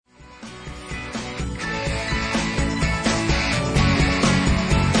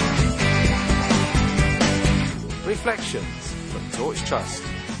Reflections from Torch Trust,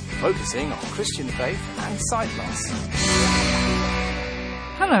 focusing on Christian faith and sight loss.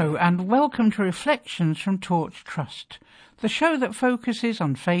 Hello and welcome to Reflections from Torch Trust, the show that focuses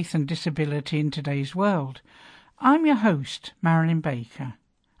on faith and disability in today's world. I'm your host, Marilyn Baker,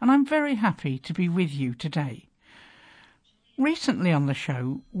 and I'm very happy to be with you today. Recently on the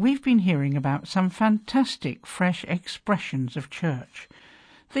show, we've been hearing about some fantastic fresh expressions of church.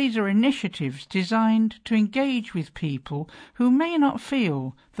 These are initiatives designed to engage with people who may not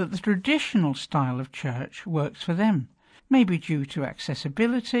feel that the traditional style of church works for them, maybe due to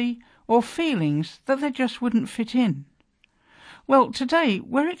accessibility or feelings that they just wouldn't fit in. Well, today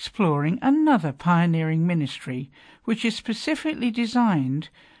we're exploring another pioneering ministry which is specifically designed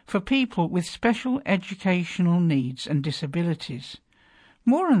for people with special educational needs and disabilities.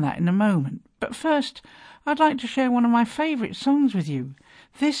 More on that in a moment, but first I'd like to share one of my favourite songs with you.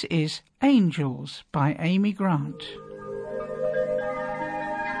 This is Angels by Amy Grant.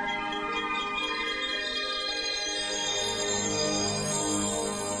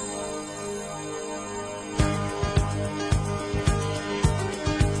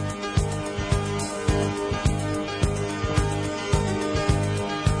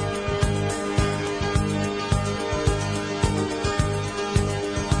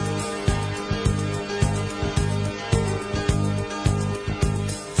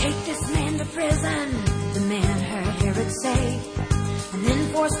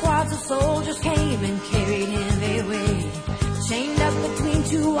 Soldiers came and carried him away. Chained up between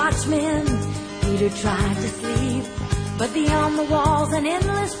two watchmen, Peter tried to sleep, but beyond the walls an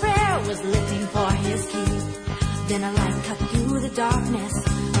endless prayer was lifting for his keep. Then a light cut through the darkness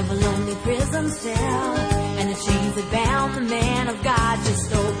of a lonely prison cell, and the chains that bound the man of God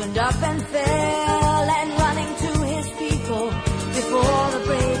just opened up and fell. And running to his people before the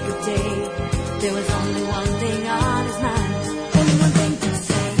break of day, there was only one thing on his mind.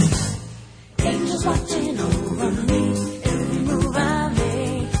 Angels watching over me, every move I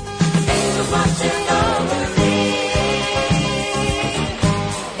make. Angels watching over me.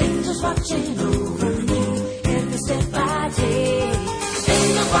 Angels watching over me, every step I take.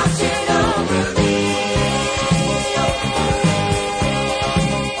 Angels watching over me.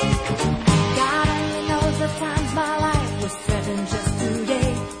 God only knows the times my life was threatened just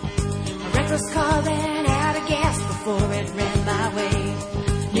today. A reckless car ran out of gas before it ran my way.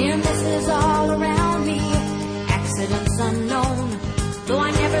 Near misses all around me, accidents unknown. Though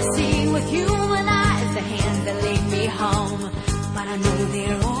I never see with human eyes the hand that lead me home, but I know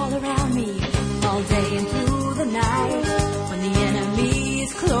they're all around me, all day and through the night. When the enemy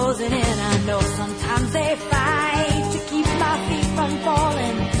is closing in, I know sometimes they fight to keep my feet from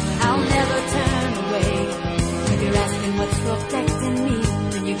falling. I'll never turn away. If you're asking what's protecting me,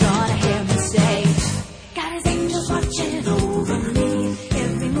 then you're gonna hear me say, God is angels watching over me.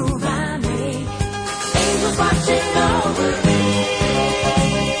 Move I make, angels watching over me.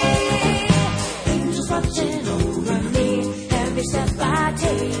 Angels watching over me, every step I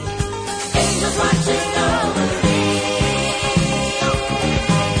take. Angels watching over me.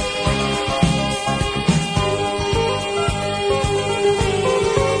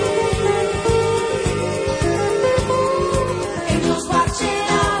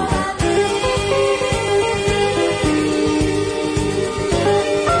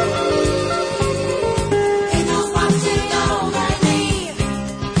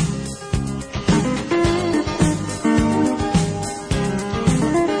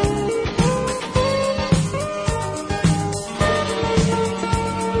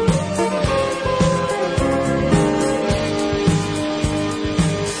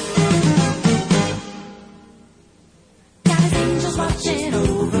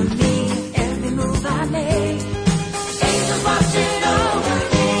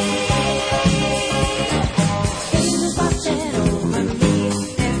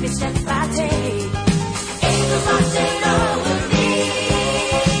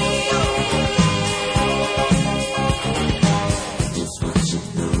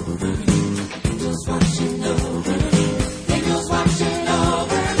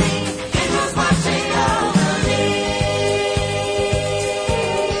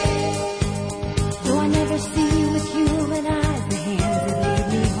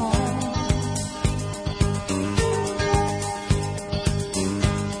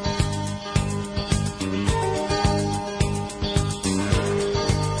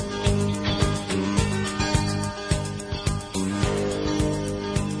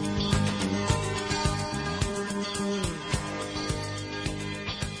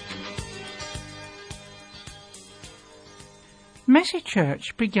 Messy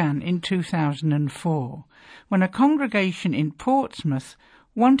Church began in 2004 when a congregation in Portsmouth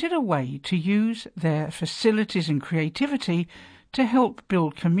wanted a way to use their facilities and creativity to help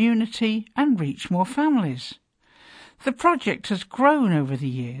build community and reach more families. The project has grown over the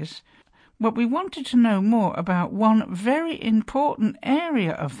years, but we wanted to know more about one very important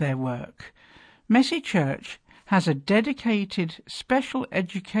area of their work. Messy Church has a dedicated special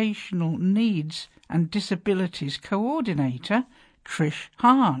educational needs and disabilities coordinator, Trish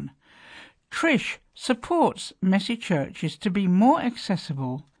Hahn. Trish supports Messy Churches to be more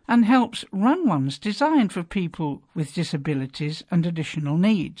accessible and helps run ones designed for people with disabilities and additional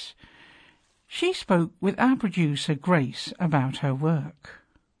needs. She spoke with our producer Grace about her work.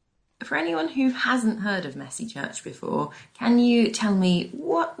 For anyone who hasn't heard of Messy Church before, can you tell me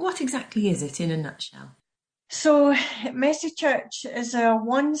what exactly is it in a nutshell? So Messy Church is a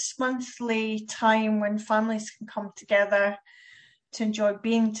once monthly time when families can come together to enjoy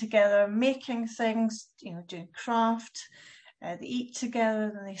being together, making things, doing craft. They eat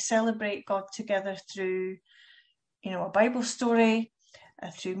together and they celebrate God together through, a Bible story,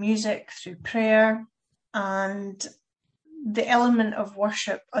 through music, through prayer, and the element of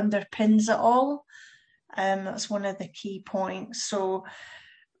worship underpins it all. That's one of the key points. So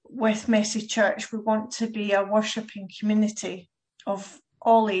with Messy Church, we want to be a worshipping community of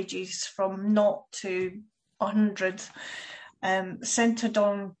all ages, from 0 to 100, centred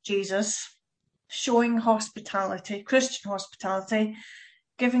on Jesus, showing hospitality, Christian hospitality,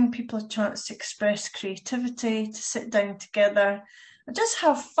 giving people a chance to express creativity, to sit down together and just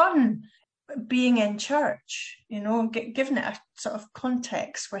have fun being in church, giving it a sort of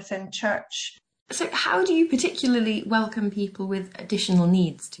context within church. So how do you particularly welcome people with additional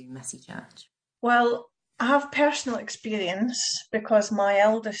needs to Messy Church? Well, I have personal experience because my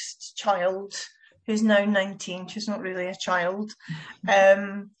eldest child, who's now 19, she's not really a child,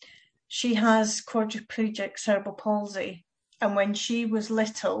 she has quadriplegic cerebral palsy. And when she was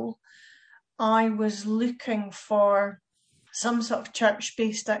little, I was looking for some sort of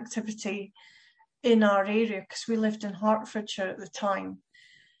church-based activity in our area because we lived in Hertfordshire at the time.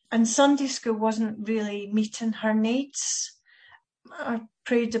 And Sunday school wasn't really meeting her needs. I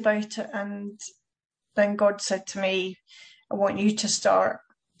prayed about it, and then God said to me, I want you to start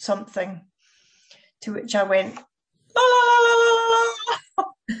something. To which I went, la la la la la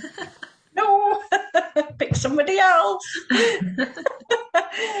la. No, pick somebody else.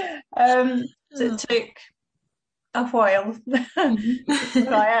 So it took a while.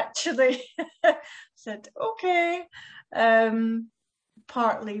 I actually said, okay.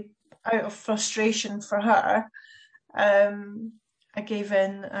 Partly out of frustration for her, I gave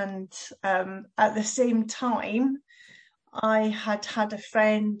in, and at the same time, I had a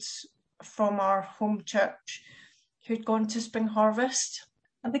friend from our home church who'd gone to Spring Harvest,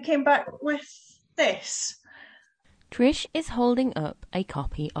 and they came back with this. Trish is holding up a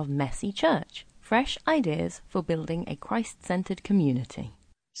copy of Messy Church, Fresh Ideas for Building a Christ-Centered Community.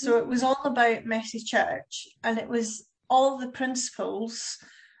 So it was all about Messy Church, and it was all the principles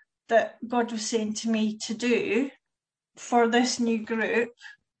that God was saying to me to do for this new group,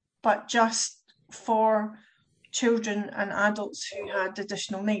 but just for children and adults who had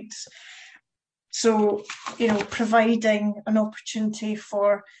additional needs. So, providing an opportunity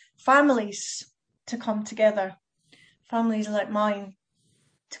for families to come together, families like mine,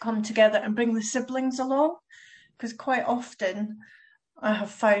 to come together and bring the siblings along, because quite often I have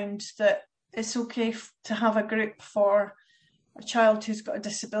found that it's okay to have a group for a child who's got a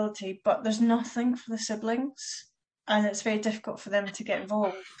disability, but there's nothing for the siblings, and it's very difficult for them to get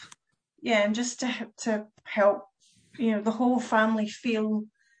involved. Yeah, and just to help, the whole family feel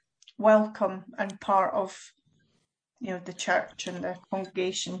welcome and part of, the church and the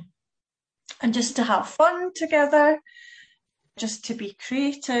congregation, and just to have fun together, just to be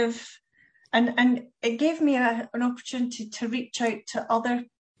creative, and it gave me an opportunity to reach out to other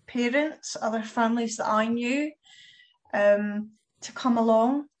parents, other families that I knew, to come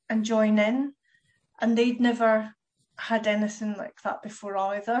along and join in, and they'd never had anything like that before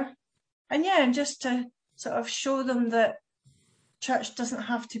either. And just to sort of show them that church doesn't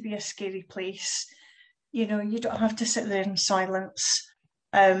have to be a scary place. You don't have to sit there in silence.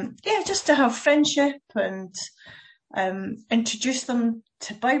 Just to have friendship and introduce them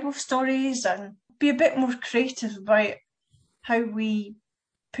to Bible stories and be a bit more creative about how we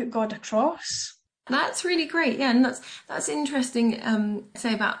put God across. That's really great, yeah, and that's interesting.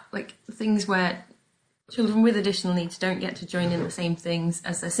 Say about like things where children with additional needs don't get to join in the same things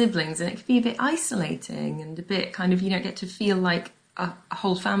as their siblings, and it can be a bit isolating and a bit kind of, you don't get to feel like a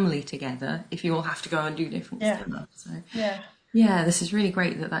whole family together if you all have to go and do different stuff. So Yeah, this is really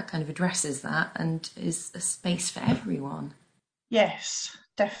great that kind of addresses that and is a space for everyone. Yes,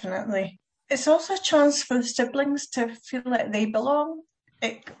 definitely. It's also a chance for the siblings to feel like they belong.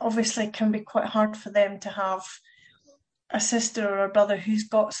 It obviously can be quite hard for them to have a sister or a brother who's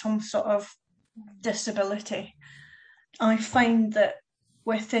got some sort of disability. I find that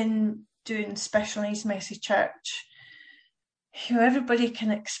within doing special needs Messy Church, everybody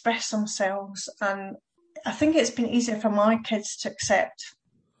can express themselves, and I think it's been easier for my kids to accept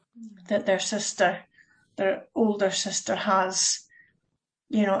that their older sister has,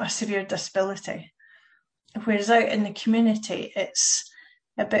 a severe disability. Whereas out in the community, it's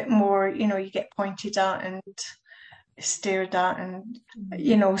a bit more, you get pointed at and stared at, and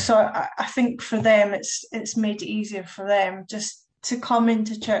so I think for them it's made it easier for them just to come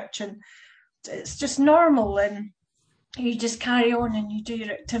into church, and it's just normal, and you just carry on and you do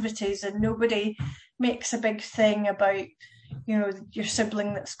your activities, and nobody makes a big thing about your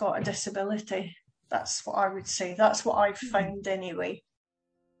sibling that's got a disability. That's what I would say. That's what I've found anyway.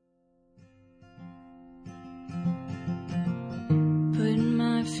 Putting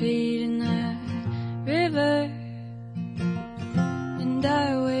my feet in the river, and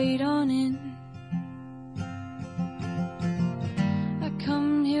I wade on in. I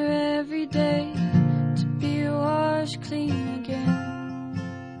come here every day to be washed clean again.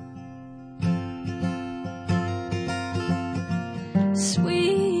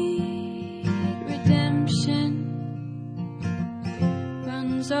 Sweet redemption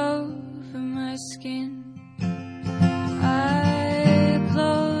runs over my skin. I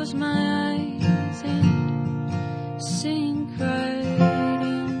close my eyes and sink right in.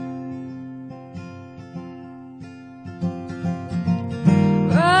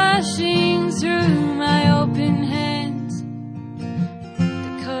 Rushing through my open hands,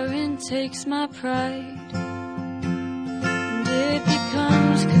 the current takes my pride, and it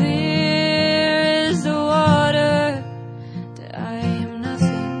becomes clear as the water that I am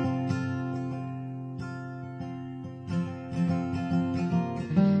nothing.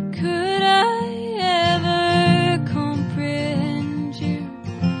 Could I ever comprehend you?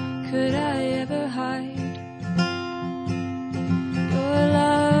 Could I ever hide? Your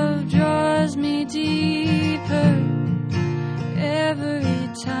love draws me deeper every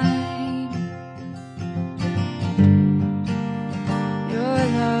time. Your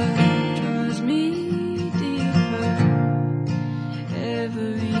love draws me deeper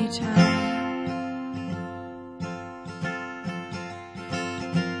every time.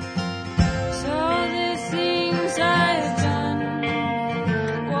 So the things I've done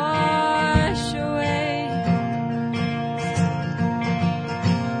wash away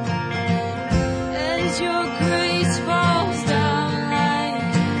as your grace falls down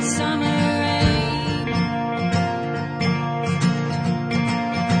like summer rain.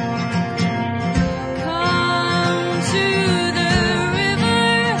 Come to the river,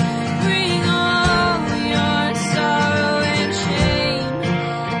 bring all your sorrow and shame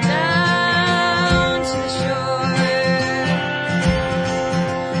down to the shore.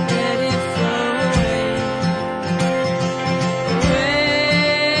 Let it flow away,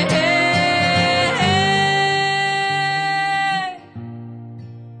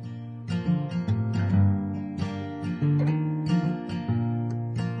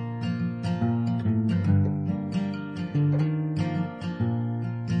 away.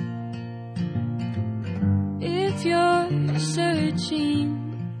 If you're searching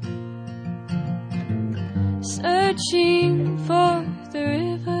for the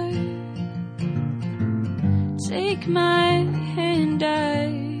river, take my hand, I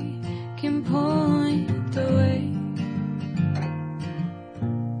can point the way.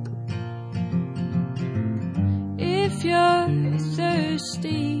 If you're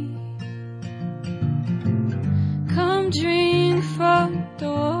thirsty, come drink from the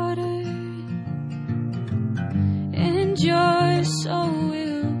water, and your soul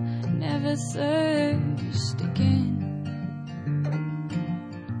will never thirst again.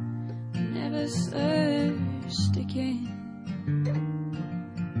 Never thirst again.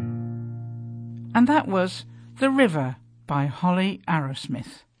 And that was The River by Holly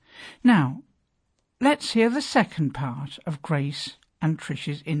Arrowsmith. Now, let's hear the second part of Grace and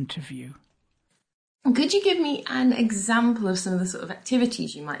Trish's interview. Could you give me an example of some of the sort of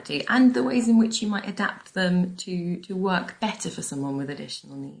activities you might do and the ways in which you might adapt them to work better for someone with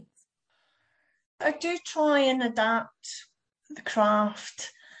additional needs? I do try and adapt the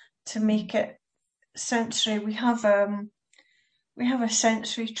craft to make it sensory. We have a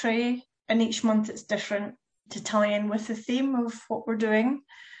sensory tray, and each month it's different to tie in with the theme of what we're doing.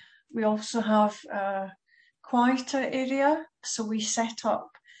 We also have quieter area. So we set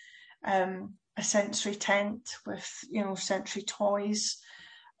up a sensory tent with, sensory toys,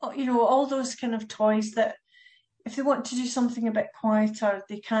 all those kind of toys that if they want to do something a bit quieter,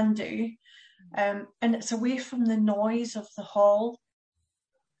 they can do. And it's away from the noise of the hall.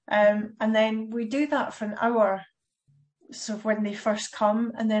 And then we do that for an hour. So when they first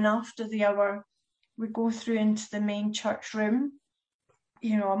come, and then after the hour, we go through into the main church room.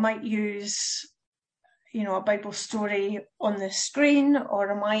 I might use, a Bible story on the screen,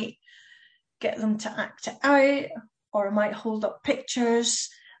 or I might get them to act it out, or I might hold up pictures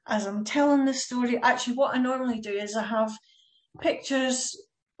as I'm telling the story. Actually, what I normally do is I have pictures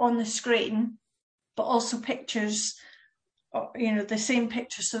on the screen, but also pictures, the same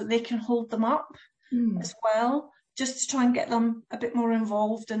pictures so that they can hold them up as well, just to try and get them a bit more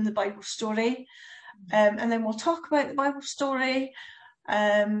involved in the Bible story. And then we'll talk about the Bible story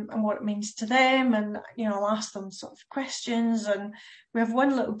and what it means to them. And, I'll ask them sort of questions. And we have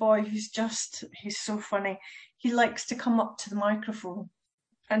one little boy he's so funny. He likes to come up to the microphone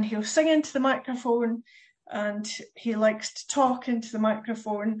and he'll sing into the microphone, and he likes to talk into the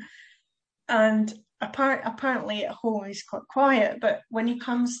microphone. And apparently at home he's quite quiet, but when he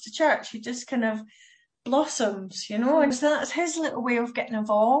comes to church, he just kind of blossoms, and so that's his little way of getting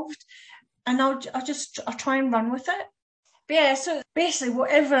involved. And I'll try and run with it. But yeah, so basically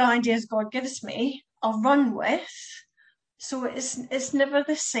whatever ideas God gives me, I'll run with. So it's never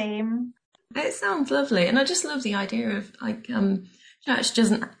the same. It sounds lovely. And I just love the idea of church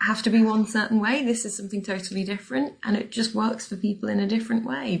doesn't have to be one certain way. This is something totally different, and it just works for people in a different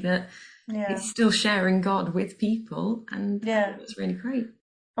way, but it's still sharing God with people, and it's really great.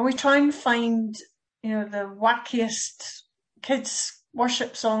 And we try and find, the wackiest kids'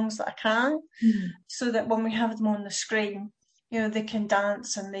 worship songs that I can, so that when we have them on the screen, they can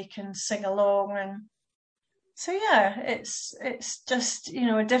dance and they can sing along. And so, it's just,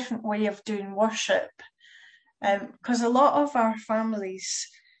 a different way of doing worship. Because a lot of our families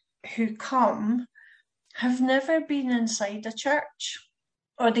who come have never been inside a church,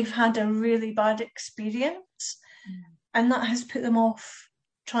 or they've had a really bad experience, and that has put them off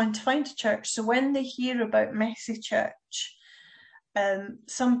trying to find a church. So when they hear about Messy Church,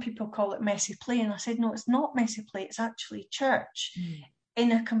 some people call it messy play, and I said, no, it's not messy play, it's actually church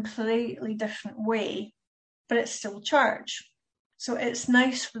in a completely different way, but it's still church. So it's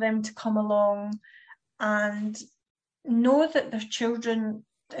nice for them to come along and know that their children,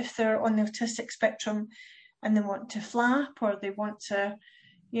 if they're on the autistic spectrum and they want to flap, or they want to,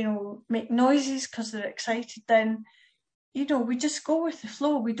 make noises because they're excited, then, we just go with the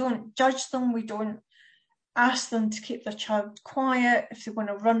flow. We don't judge them. We don't ask them to keep their child quiet. If they want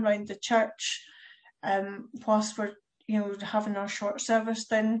to run around the church whilst we're, having our short service,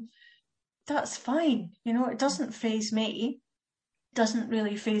 then that's fine. It doesn't faze me. It doesn't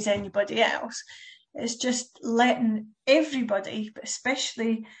really faze anybody else. It's just letting everybody, but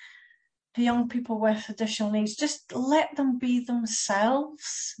especially the young people with additional needs, just let them be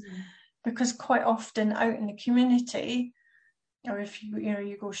themselves. Because quite often out in the community, or if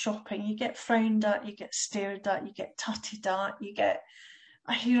you go shopping, you get frowned at, you get stared at, you get tutted at,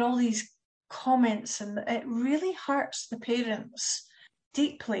 I hear all these comments, and it really hurts the parents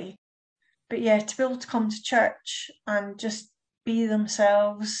deeply. But to be able to come to church and just be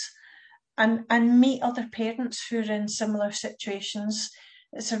themselves and meet other parents who are in similar situations,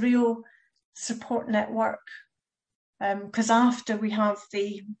 it's a real support network. Because after we have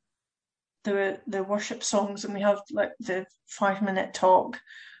the worship songs and we have like the 5-minute talk,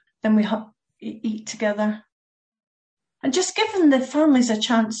 then we eat together, and just giving the families a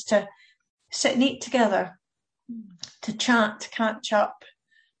chance to sit and eat together, to chat, to catch up.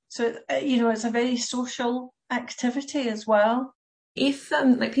 So it's a very social activity as well. If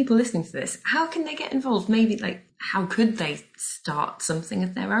people listening to this, how can they get involved? Maybe how could they start something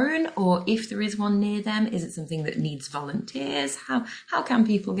of their own? Or if there is one near them, is it something that needs volunteers? How can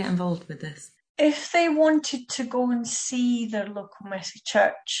people get involved with this? If they wanted to go and see their local Messy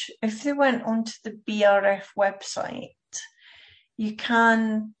Church, if they went onto the BRF website, you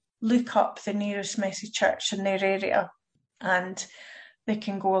can look up the nearest Messy Church in their area, and they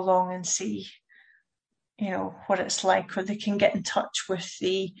can go along and see what it's like, or they can get in touch with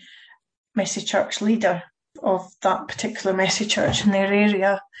the Messy Church leader of that particular Messy Church in their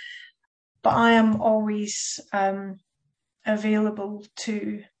area. But I am always available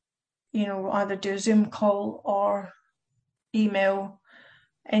to, either do a Zoom call or email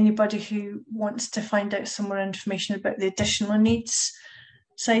anybody who wants to find out some more information about the additional needs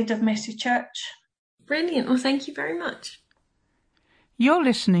side of Messy Church. Brilliant. Well, thank you very much. You're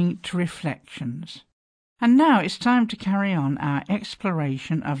listening to Reflections, And now it's time to carry on our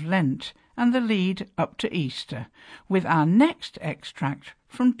exploration of Lent and the lead up to Easter with our next extract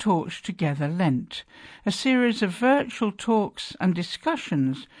from Torch Together Lent, a series of virtual talks and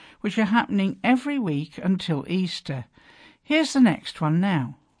discussions which are happening every week until Easter. Here's the next one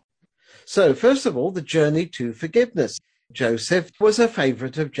now. So, first of all, the journey to forgiveness. Joseph was a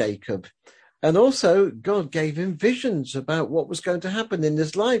favourite of Jacob, and also God gave him visions about what was going to happen in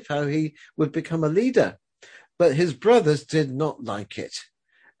his life, how he would become a leader. But his brothers did not like it,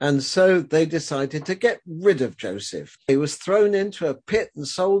 and so they decided to get rid of Joseph. He was thrown into a pit and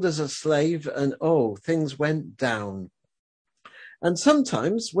sold as a slave, and things went down. And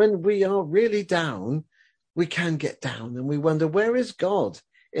sometimes when we are really down, we can get down, and we wonder, where is God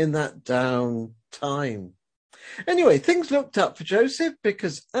in that down time? Anyway, things looked up for Joseph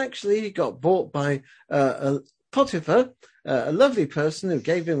because actually he got bought by Potiphar, a lovely person who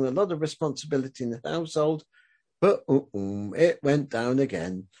gave him a lot of responsibility in the household. But it went down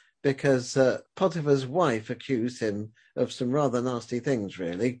again because Potiphar's wife accused him of some rather nasty things,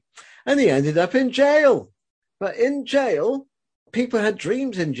 really. And he ended up in jail. But in jail, people had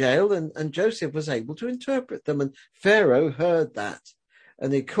dreams in jail, and Joseph was able to interpret them. And Pharaoh heard that.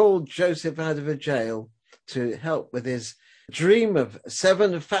 And he called Joseph out of a jail to help with his dream of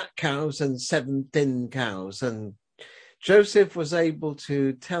 7 fat cows and 7 thin cows. And Joseph was able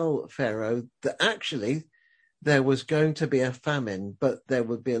to tell Pharaoh that actually there was going to be a famine, but there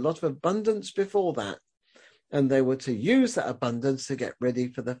would be a lot of abundance before that. And they were to use that abundance to get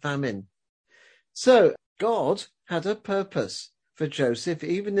ready for the famine. So God had a purpose for Joseph,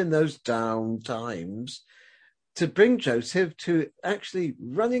 even in those down times, to bring Joseph to actually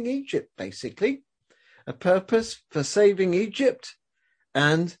running Egypt, basically. A purpose for saving Egypt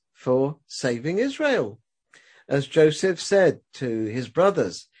and for saving Israel. As Joseph said to his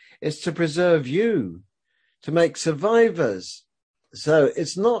brothers, it's to preserve you, to make survivors. So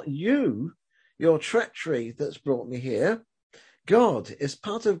it's not you, your treachery, that's brought me here. God is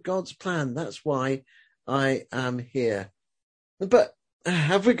part of God's plan. That's why I am here. But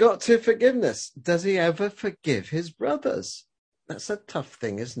have we got to forgiveness? Does he ever forgive his brothers? That's a tough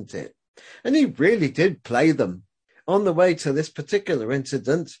thing, isn't it? And he really did play them. On the way to this particular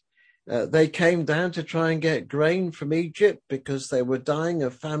incident, they came down to try and get grain from Egypt because they were dying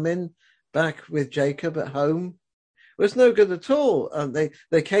of famine back with Jacob at home. It was no good at all.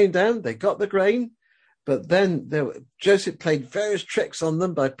 They came down, they got the grain, but then Joseph played various tricks on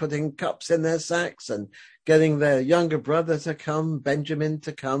them by putting cups in their sacks and getting their younger brother to come, Benjamin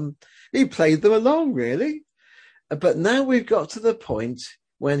to come. He played them along, really. But now we've got to the point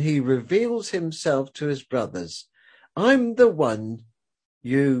when he reveals himself to his brothers. I'm the one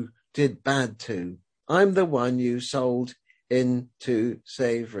you did bad to. I'm the one you sold into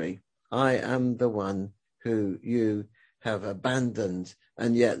slavery. I am the one who you have abandoned.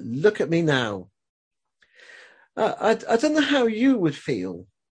 And yet, look at me now. I don't know how you would feel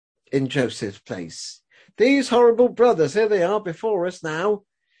in Joseph's place. These horrible brothers, here they are before us now.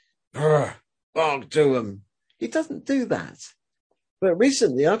 I'll do them. He doesn't do that. But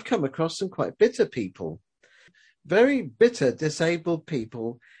recently I've come across some quite bitter people, very bitter, disabled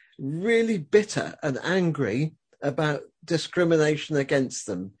people, really bitter and angry about discrimination against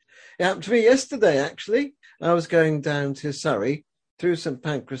them. It happened to me yesterday, actually. I was going down to Surrey through St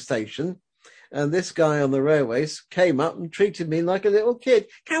Pancras Station, and this guy on the railways came up and treated me like a little kid.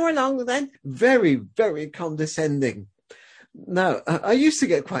 Come along then. Very, very condescending. Now, I used to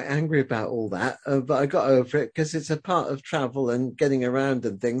get quite angry about all that, but I got over it because it's a part of travel and getting around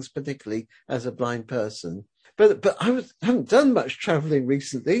and things, particularly as a blind person. But I haven't done much travelling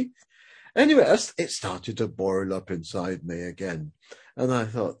recently. Anyway, it started to boil up inside me again. And I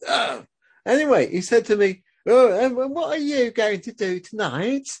thought, Anyway, he said to me, and what are you going to do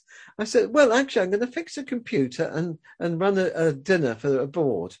tonight? I said, well, actually, I'm going to fix a computer and run a dinner for a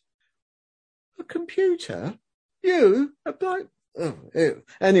board. A computer? You? A blind? Oh, ew.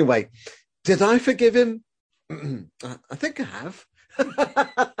 Anyway, did I forgive him? I think I have.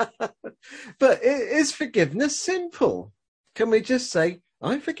 But is forgiveness simple? Can we just say,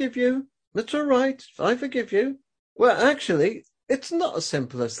 I forgive you? That's all right. I forgive you. Well, actually, it's not as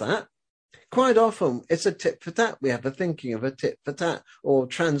simple as that. Quite often, it's a tit for tat. We have a thinking of a tit for tat or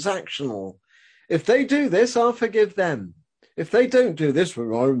transactional. If they do this, I'll forgive them. If they don't do this,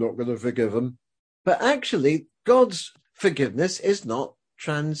 well, I'm not going to forgive them. But actually, God's forgiveness is not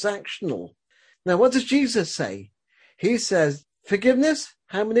transactional. Now, what does Jesus say? He says, forgiveness,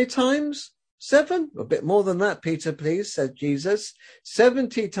 how many times? 7? A bit more than that, Peter, please, said Jesus.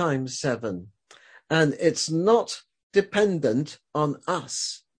 70 times 7. And it's not dependent on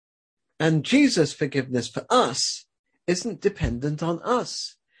us. And Jesus' forgiveness for us isn't dependent on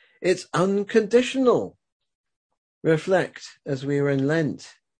us. It's unconditional. Reflect as we were in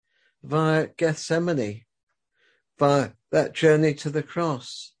Lent, via Gethsemane, via that journey to the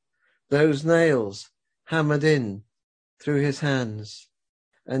cross, those nails hammered in through his hands.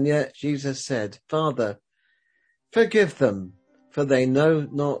 And yet Jesus said, Father, forgive them, for they know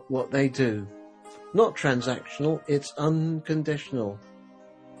not what they do. Not transactional, it's unconditional.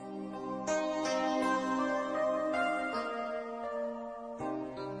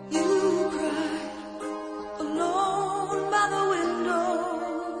 You cried alone by the window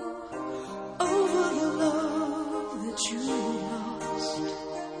over the love that you lost.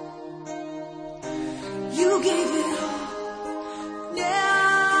 You gave it all,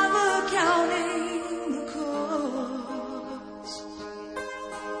 never counting the cost.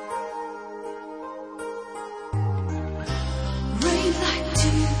 Rain like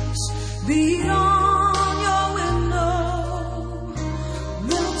tears beat on your window,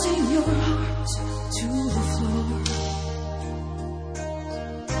 melting your heart to the floor.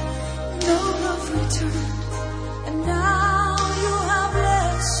 No love returned, and now you have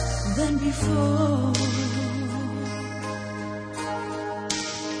less than before.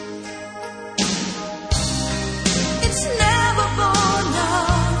 It's never for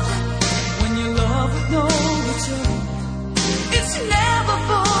nothing when you love with no return. It's never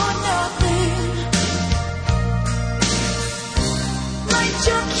for nothing. Light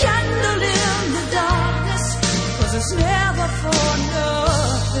your candle in the darkness, 'cause it's never for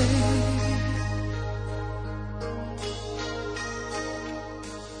nothing.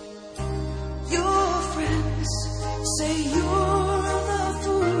 Your friends say you're the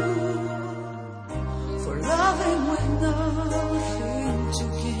fool for loving with nothing to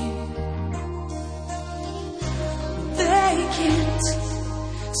gain. They can't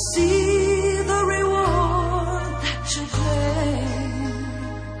see the reward that you claim.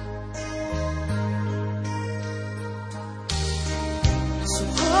 So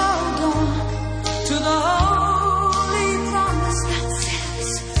hold on to the holy promise that says,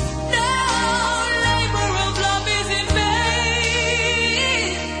 no labor of love is in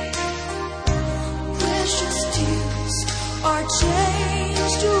vain. Precious tears are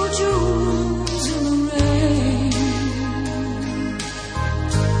changed to jewels in the rain.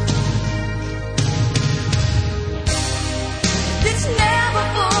 It's never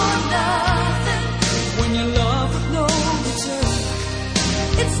for nothing when you love with no return.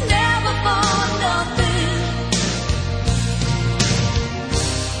 It's never for nothing.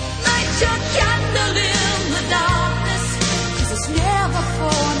 Light your candle in the darkness, 'cause it's never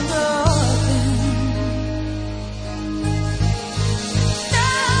for nothing.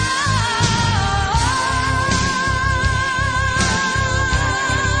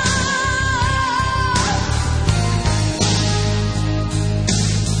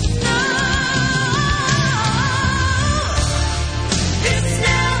 It's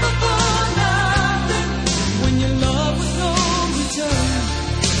never for nothing when you love with no return.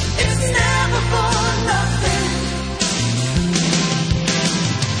 It's never for nothing.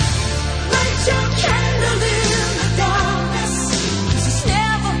 Light your candle in the darkness, 'cause it's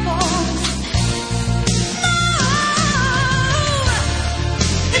never for nothing.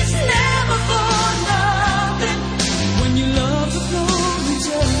 It's never for nothing when you love with no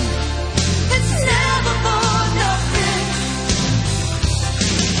return. It's never for nothing.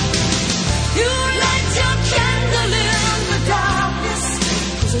 You light your candle in the darkness,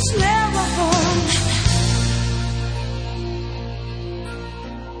 'cause it's never for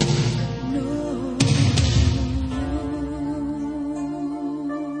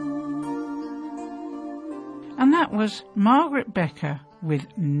And that was Margaret Becker with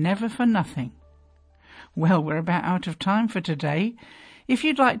Never for Nothing. Well, we're about out of time for today. If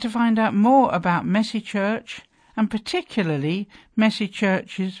you'd like to find out more about Messy Church, and particularly Messy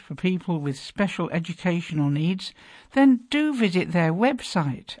Churches for people with special educational needs, then do visit their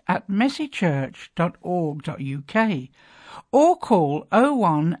website at messychurch.org.uk or call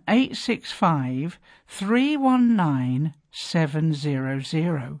 01865 319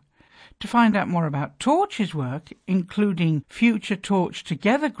 700. To find out more about Torch's work, including future Torch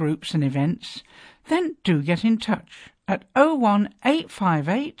Together groups and events, then do get in touch at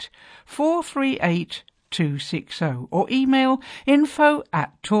 01858 438 260 or email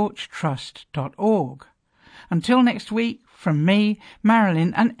info@torchtrust.org. Until next week, from me,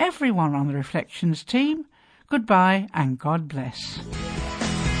 Marilyn, and everyone on the Reflections team, goodbye and God bless.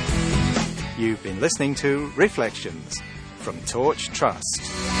 You've been listening to Reflections from Torch Trust.